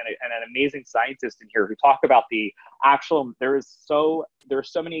an amazing scientist in here who talk about the actual, there's so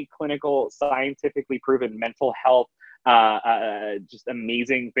many clinical, scientifically proven mental health, just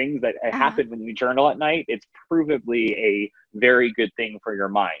amazing things that happen when you journal at night. It's provably a very good thing for your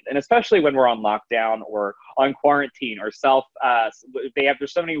mind. And especially when we're on lockdown or on quarantine or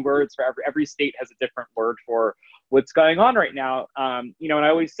there's so many words for every state has a different word for what's going on right now. And I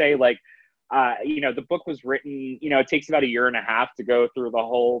always say, like, the book was written, it takes about 1.5 years to go through the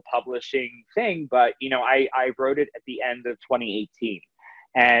whole publishing thing. But, I wrote it at the end of 2018.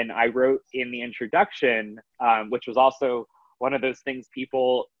 And I wrote in the introduction, which was also one of those things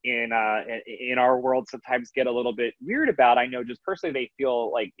people in our world sometimes get a little bit weird about. I know just personally, they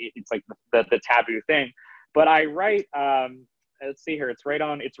feel like it's like the taboo thing. But I write, let's see here, it's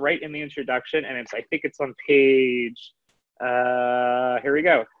right in the introduction. And I think it's on page, here we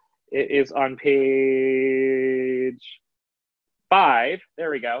go. It is on page 5.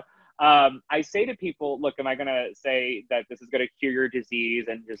 There we go. I say to people, look, am I going to say that this is going to cure your disease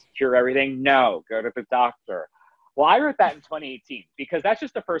and just cure everything? No, go to the doctor. Well, I wrote that in 2018 because that's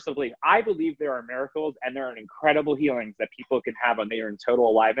just the first belief. I believe there are miracles and there are incredible healings that people can have when they are in total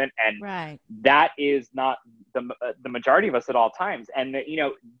alignment. And that is not the majority of us at all times. And,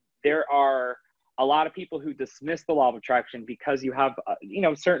 there are a lot of people who dismiss the law of attraction because you have,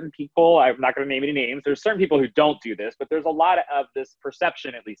 certain people, I'm not going to name any names. There's certain people who don't do this, but there's a lot of this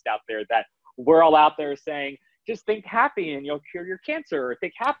perception, at least out there, that we're all out there saying, just think happy and you'll cure your cancer, or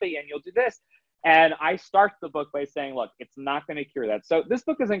think happy and you'll do this. And I start the book by saying, look, it's not going to cure that. So this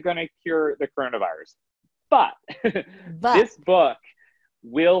book isn't going to cure the coronavirus, but this book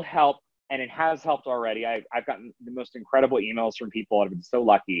will help. And it has helped already. I've gotten the most incredible emails from people. I've been so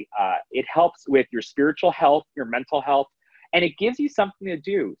lucky. It helps with your spiritual health, your mental health, and it gives you something to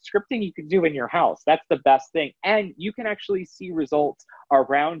do. Scripting you can do in your house. That's the best thing. And you can actually see results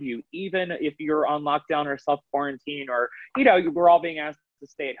around you, even if you're on lockdown or self-quarantine, or, we're all being asked to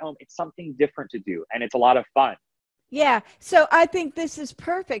stay at home. It's something different to do, and it's a lot of fun. Yeah. So I think this is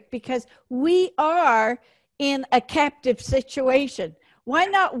perfect because we are in a captive situation. Why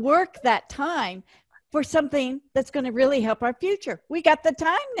not work that time for something that's going to really help our future? We got the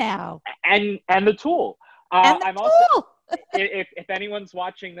time now. And the tool. I'm tool. Also, if anyone's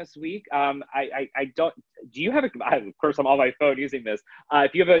watching this week, I don't, do you have of course I'm on my phone using this.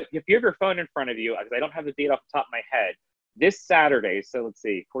 If you have your phone in front of you, because I don't have the date off the top of my head, this Saturday, so let's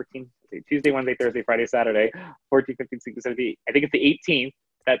see, Tuesday, Wednesday, Thursday, Friday, Saturday, 14, 15, 16, 17, I think it's the 18th.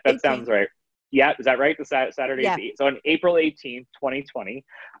 That 18th. Sounds right. Yeah, is that right? The Saturday? Yeah. So on April 18th, 2020,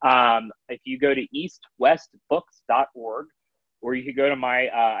 if you go to eastwestbooks.org, or you could go to my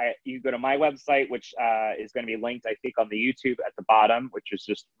website, which is going to be linked, I think, on the YouTube at the bottom, which is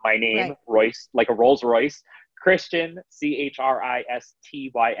just my name, Royce, like a Rolls Royce, Christyn, Christyn,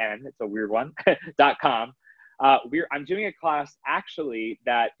 it's a weird one, .com. I'm doing a class actually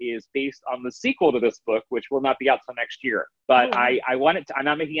that is based on the sequel to this book, which will not be out till next year. But I wanted to, I'm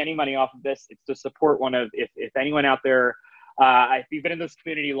not making any money off of this. It's to support one of, if anyone out there, if you've been in this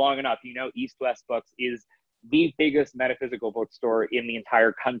community long enough, you know, East West Books is the biggest metaphysical bookstore in the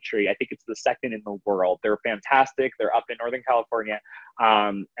entire country. I think it's the second in the world. They're fantastic. They're up in Northern California.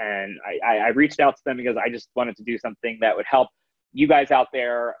 And I reached out to them because I just wanted to do something that would help you guys out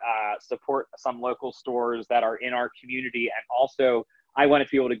there support some local stores that are in our community. And also, I wanted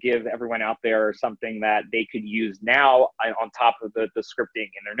to be able to give everyone out there something that they could use now on top of the scripting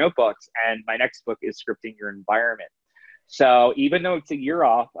in their notebooks. And my next book is Scripting Your Environment. So even though it's a year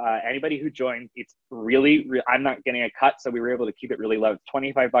off, anybody who joins, it's really, I'm not getting a cut. So we were able to keep it really low. It's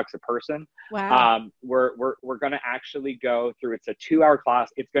 $25 a person. Wow. We're going to actually go through, it's a 2-hour class.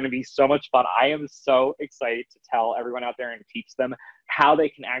 It's going to be so much fun. I am so excited to tell everyone out there and teach them how they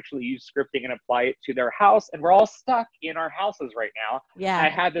can actually use scripting and apply it to their house. And we're all stuck in our houses right now. Yeah. I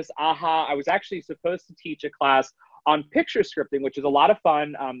had this aha. I was actually supposed to teach a class on picture scripting, which is a lot of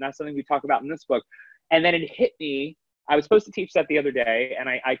fun. That's something we talk about in this book. And then it hit me. I was supposed to teach that the other day, and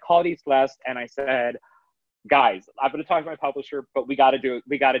I called East West and I said, guys, I'm going to talk to my publisher, but we got to do it.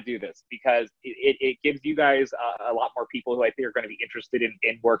 We got to do this because it gives you guys a lot more people who I think are going to be interested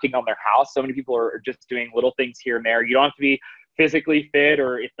in working on their house. So many people are just doing little things here and there. You don't have to be physically fit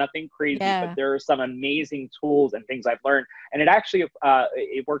or it's nothing crazy, but there are some amazing tools and things I've learned. And it actually,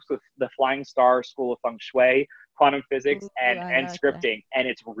 it works with the Flying Star School of Feng Shui, quantum physics, and scripting. And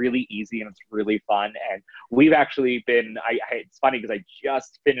it's really easy and it's really fun. And we've actually been, it's funny because I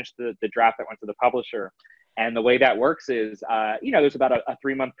just finished the draft that went to the publisher. And the way that works is, there's about a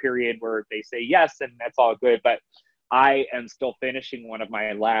 3-month period where they say yes, and that's all good. But I am still finishing one of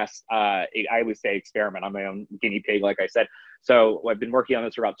my last, I would say experiment. I'm my own guinea pig, like I said. So I've been working on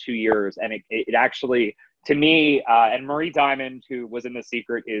this for about 2 years. And it actually, to me, and Marie Diamond, who was in The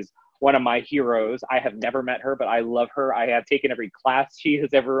Secret, is one of my heroes. I have never met her, but I love her. I have taken every class she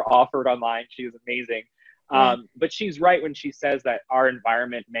has ever offered online. She is amazing. But she's right when she says that our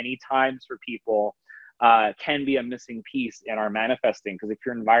environment many times for people can be a missing piece in our manifesting. Because if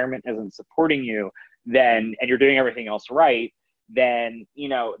your environment isn't supporting you, then, and you're doing everything else right, then,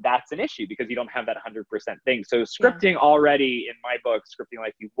 that's an issue because you don't have that 100% thing. So scripting already in my book, Scripting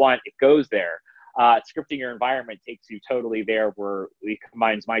Life You Want, it goes there. Scripting Your Environment takes you totally there, where we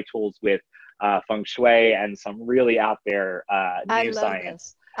combines my tools with feng shui and some really out there new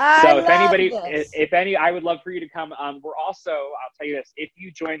science. So I would love for you to come. We're also, I'll tell you this, if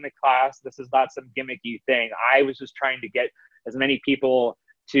you join the class, this is not some gimmicky thing. I was just trying to get as many people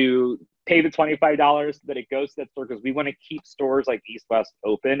to pay the $25 that it goes to that store, because we want to keep stores like East West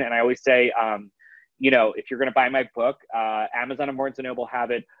open. And I always say, if you're going to buy my book, Amazon and Barnes & Noble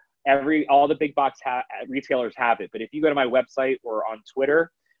have it. All the big box retailers have it. But if you go to my website or on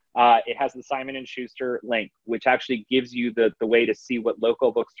Twitter, it has the Simon & Schuster link, which actually gives you the way to see what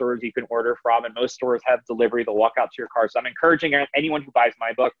local bookstores you can order from. And most stores have delivery. They'll walk out to your car. So I'm encouraging anyone who buys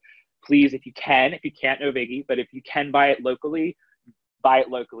my book, please, if you can't, no biggie, but if you can buy it locally, buy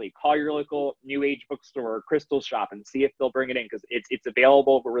it locally. Call your local new age bookstore or crystal shop and see if they'll bring it in, because it's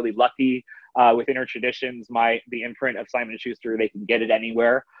available. We're really lucky with Inner Traditions, the imprint of Simon & Schuster. They can get it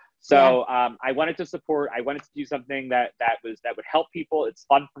anywhere. So I wanted to do something that would help people. It's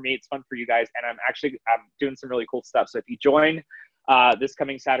fun for me. It's fun for you guys. And I'm doing some really cool stuff. So if you join this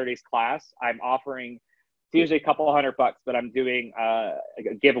coming Saturday's class, I'm offering, it's usually a couple $100, but I'm doing a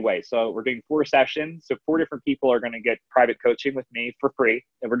giveaway. So we're doing 4 sessions. So 4 different people are going to get private coaching with me for free.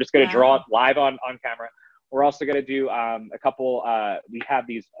 And we're just going to draw it live on camera. We're also going to do a couple, we have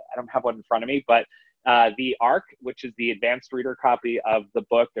these, I don't have one in front of me, but the ARC, which is the advanced reader copy of the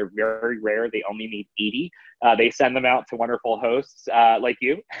book. They're very rare. They only need 80. They send them out to wonderful hosts like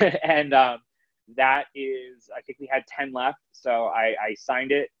you. And that is, I think we had 10 left. So I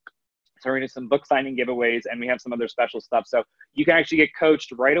signed it. So we're going to do some book signing giveaways, and we have some other special stuff. So you can actually get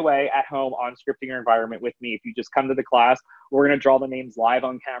coached right away at home on Scripting Your Environment with me. If you just come to the class, we're going to draw the names live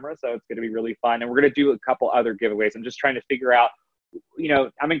on camera. So it's going to be really fun. And we're going to do a couple other giveaways. I'm just trying to figure out,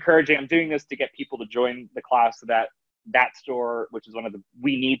 I'm doing this to get people to join the class so that store, which is one of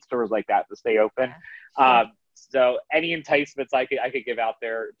we need stores like that to stay open. So any enticements I could give out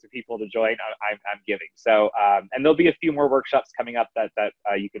there to people to join, I'm giving. So, and there'll be a few more workshops coming up that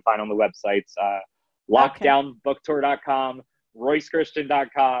you can find on the websites, lockdownbooktour.com,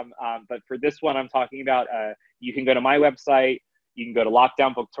 roycechristyn.com. But for this one I'm talking about, you can go to my website. You can go to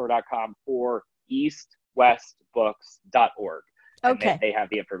lockdownbooktour.com or eastwestbooks.org. Okay. They have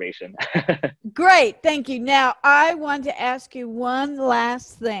the information. Great. Thank you. Now, I want to ask you one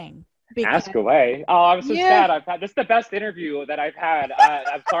last thing. Ask away. Oh, I'm so sad. This is the best interview that I've had.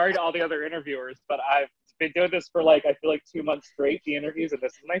 I'm sorry to all the other interviewers, but I've been doing this for like, I feel like 2 months straight, the interviews, and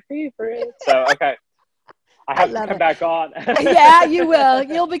this is my favorite. So, okay. I have to come back on. Yeah, you will.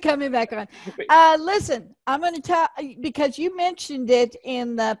 You'll be coming back on. Listen, I'm going to tell, because you mentioned it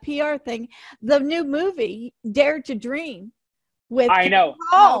in the PR thing, the new movie, Dare to Dream. I know.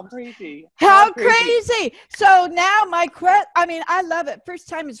 How crazy. How crazy. So now I love it. First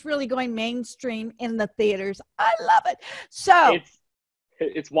time it's really going mainstream in the theaters. I love it. So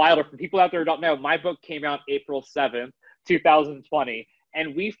it's wilder. For people out there who don't know, my book came out April 7th, 2020.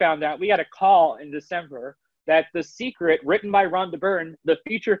 And we found out, we had a call in December that The Secret, written by Rhonda Byrne, the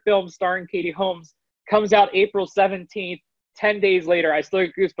feature film starring Katie Holmes, comes out April 17th. 10 days later, I still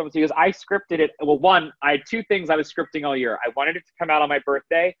get goosebumps because I scripted it. Well, one, I had two things I was scripting all year. I wanted it to come out on my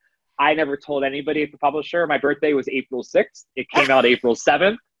birthday. I never told anybody at the publisher. My birthday was April 6th. It came out April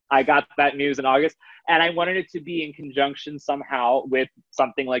 7th. I got that news in August. And I wanted it to be in conjunction somehow with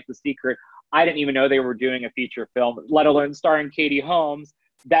something like The Secret. I didn't even know they were doing a feature film, let alone starring Katie Holmes.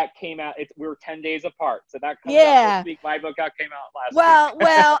 That came out, we were 10 days apart. So that comes out this week. My book came out last week.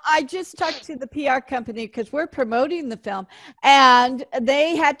 Well, I just talked to the PR company because we're promoting the film, and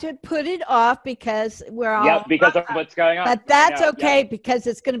they had to put it off because we're all... Yep, because of what's going on. But that's okay, because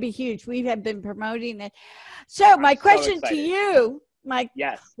it's going to be huge. We have been promoting it. So my question to you,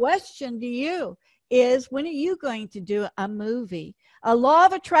 question to you is, when are you going to do a movie? A law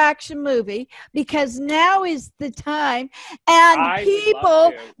of attraction movie, because now is the time, and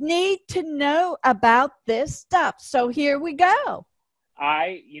people need to know about this stuff. So here we go.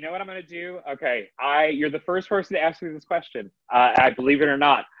 You know what I'm going to do? Okay. You're the first person to ask me this question. I believe it or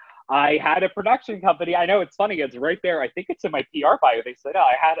not. I had a production company. I know it's funny. It's right there. I think it's in my PR bio. They said,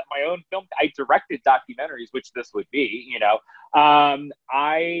 I had my own film. I directed documentaries, which this would be, I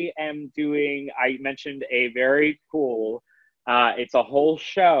mentioned a very cool, it's a whole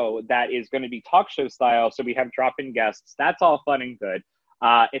show that is going to be talk show style. So we have drop-in guests. That's all fun and good.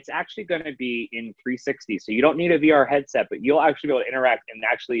 It's actually going to be in 360. So you don't need a VR headset, but you'll actually be able to interact and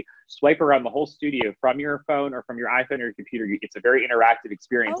actually swipe around the whole studio from your phone or from your iPhone or your computer. It's a very interactive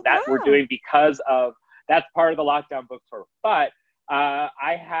experience we're doing because of, that's part of the lockdown book tour. But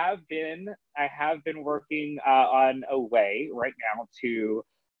I have been working on a way right now to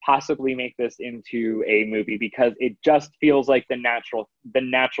possibly make this into a movie, because it just feels like the natural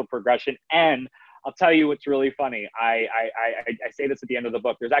progression. And I'll tell you what's really funny. I say this at the end of the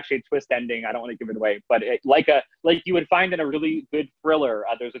book. There's actually a twist ending. I don't want to give it away, but like you would find in a really good thriller.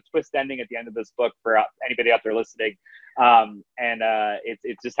 There's a twist ending at the end of this book for anybody out there listening, and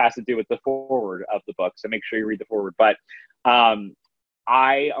it just has to do with the foreword of the book. So make sure you read the foreword. But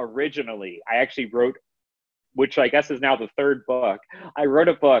I actually wrote, which I guess is now the third book. I wrote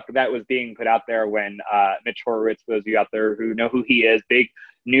a book that was being put out there when Mitch Horowitz, for those of you out there who know who he is, big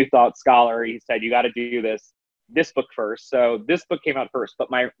New Thought scholar, he said, you got to do this book first. So this book came out first,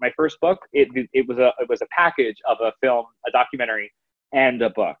 but my first book, it was a package of a film, a documentary, and a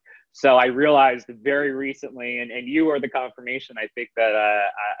book. So I realized very recently, and you are the confirmation, I think, that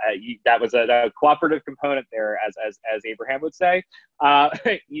that was a cooperative component there, as Abraham would say. I've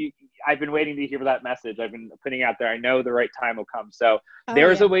been waiting to hear that message. I've been putting out there. I know the right time will come. So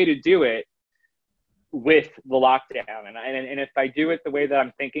there's a way to do it with the lockdown. And if I do it the way that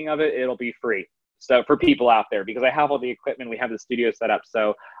I'm thinking of it, it'll be free. So for people out there, because I have all the equipment, we have the studio set up.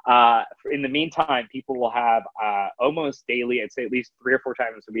 So in the meantime, people will have almost daily, I'd say at least 3 or 4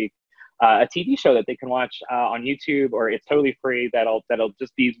 times a week, a TV show that they can watch on YouTube, or it's totally free. That'll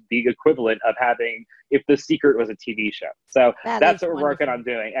just be the equivalent of having if The Secret was a TV show. So that's what we're working on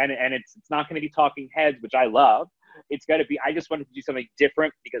doing. And it's not going to be talking heads, which I love. It's going to be, I just wanted to do something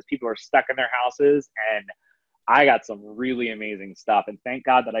different because people are stuck in their houses, and I got some really amazing stuff. And thank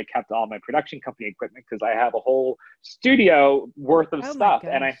God that I kept all my production company equipment, because I have a whole studio worth of stuff.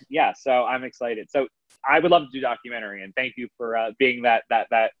 And so I'm excited. So I would love to do documentary, and thank you for being that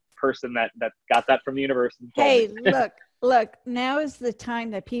person that got that from the universe. Hey, look, now is the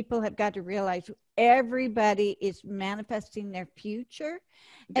time that people have got to realize everybody is manifesting their future.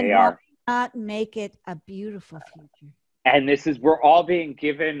 They are. Not make it a beautiful future. And we're all being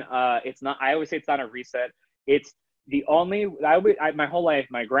given, it's not, I always say it's not a reset. It's the only, my whole life,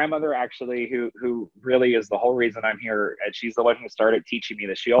 my grandmother actually, who really is the whole reason I'm here, and she's the one who started teaching me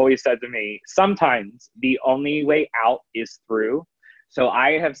this. She always said to me, sometimes the only way out is through. So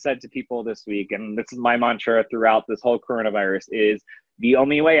I have said to people this week, and this is my mantra throughout this whole coronavirus, is the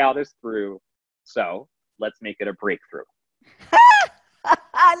only way out is through. So let's make it a breakthrough.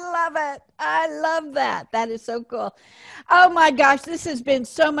 I love it. I love that. That is so cool. Oh my gosh, this has been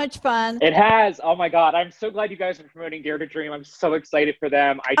so much fun. It has. Oh my God. I'm so glad you guys are promoting Dare to Dream. I'm so excited for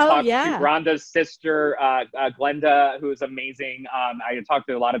them. I talked to Rhonda's sister, Glenda, who is amazing. I talked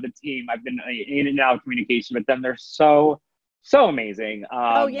to a lot of the team. I've been in and out of communication with them. They're so amazing.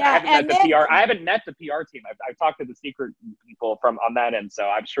 I haven't met the PR team. I've talked to the secret people on that end, so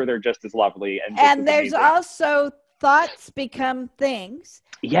I'm sure they're just as lovely. And there's amazing. Also Thoughts Become Things.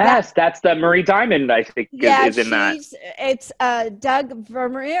 Yes, that's the Marie Diamond, I think, is in that. It's Doug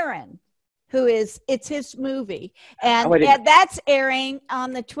Vermeeren, it's his movie. And that's airing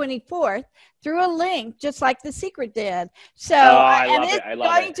on the 24th through a link, just like The Secret did. So, it's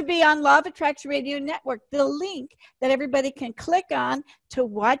going to be on Law of Attraction Radio Network, the link that everybody can click on to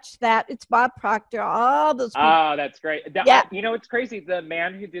watch that. It's Bob Proctor, all those people. Oh, that's great. You know, it's crazy. The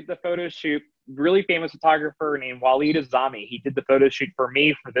man who did the photo shoot, really famous photographer named Waleed Azami, he did the photo shoot for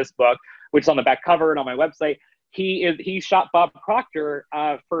me for this book, which is on the back cover and on my website. He shot Bob Proctor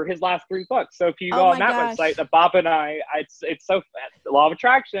for his last 3 books. So if you go on that website, Bob and I, it's so the Law of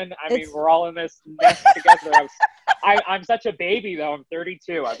Attraction. I mean, we're all in this mess together. I'm such a baby though. I'm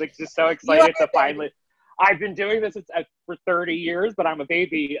 32. I was like just so excited to finally. I've been doing this for 30 years, but I'm a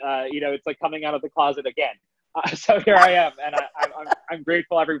baby. It's like coming out of the closet again. So here I am, and I'm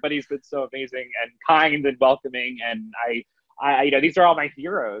grateful. Everybody's been so amazing and kind and welcoming, and I these are all my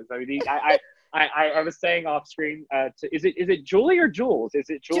heroes. I mean, I was saying off screen, is it Julie or Jules? Is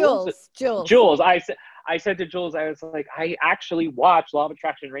it Jules? Jules. I said to Jules, I was like, I actually watch Law of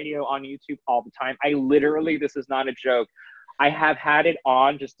Attraction Radio on YouTube all the time. I literally, this is not a joke, I have had it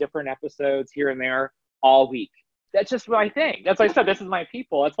on, just different episodes here and there all week. That's just my thing. That's why I said this is my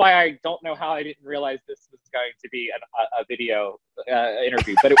people. That's why I don't know how I didn't realize this was going to be a video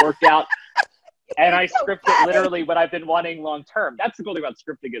interview, but it worked out. And I scripted literally what I've been wanting long term. That's the cool thing about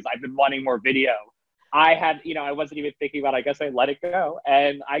scripting is I've been wanting more video. I wasn't even thinking about it. I guess I let it go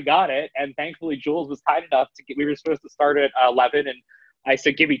and I got it. And thankfully Jules was kind enough we were supposed to start at 11 and I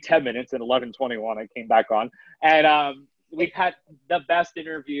said, give me 10 minutes, and 11:21 I came back on. And we've had the best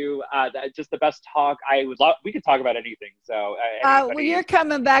interview, just the best talk. We could talk about anything. So well, you're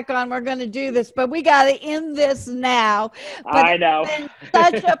coming back on. We're going to do this, but we got to end this now. But I know. It's been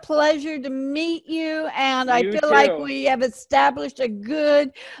such a pleasure to meet you, and I feel like we have established a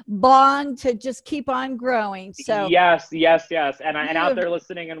good bond to just keep on growing. So yes. And out there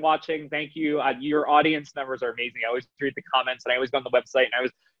listening and watching, thank you. Your audience numbers are amazing. I always read the comments, and I always go on the website,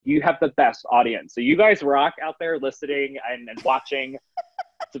 and you have the best audience. So you guys rock out there listening and watching.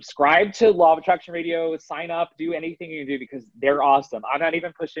 Subscribe to Law of Attraction Radio, sign up, do anything you can do because they're awesome. I'm not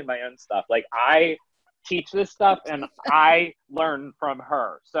even pushing my own stuff. Like I teach this stuff and I learn from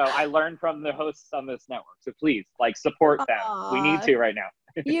her. So I learn from the hosts on this network. So please support them. We need to right now.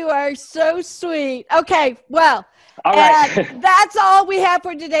 You are so sweet. Okay. Well, all right. That's all we have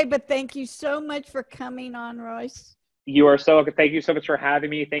for today, but thank you so much for coming on, Royce. You are so good. Thank you so much for having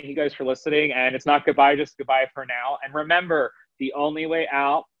me. Thank you guys for listening. And it's not goodbye, just goodbye for now. And remember, the only way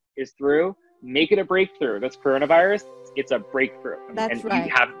out is through. Make it a breakthrough. That's coronavirus. It's a breakthrough. That's right.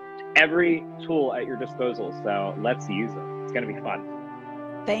 You have every tool at your disposal. So let's use them. It's going to be fun.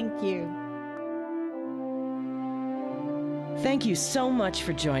 Thank you. Thank you so much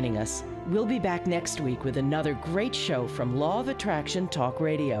for joining us. We'll be back next week with another great show from Law of Attraction Talk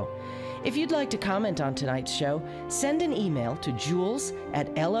Radio. If you'd like to comment on tonight's show, send an email to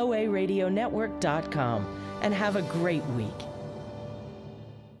jules@loaradionetwork.com and have a great week.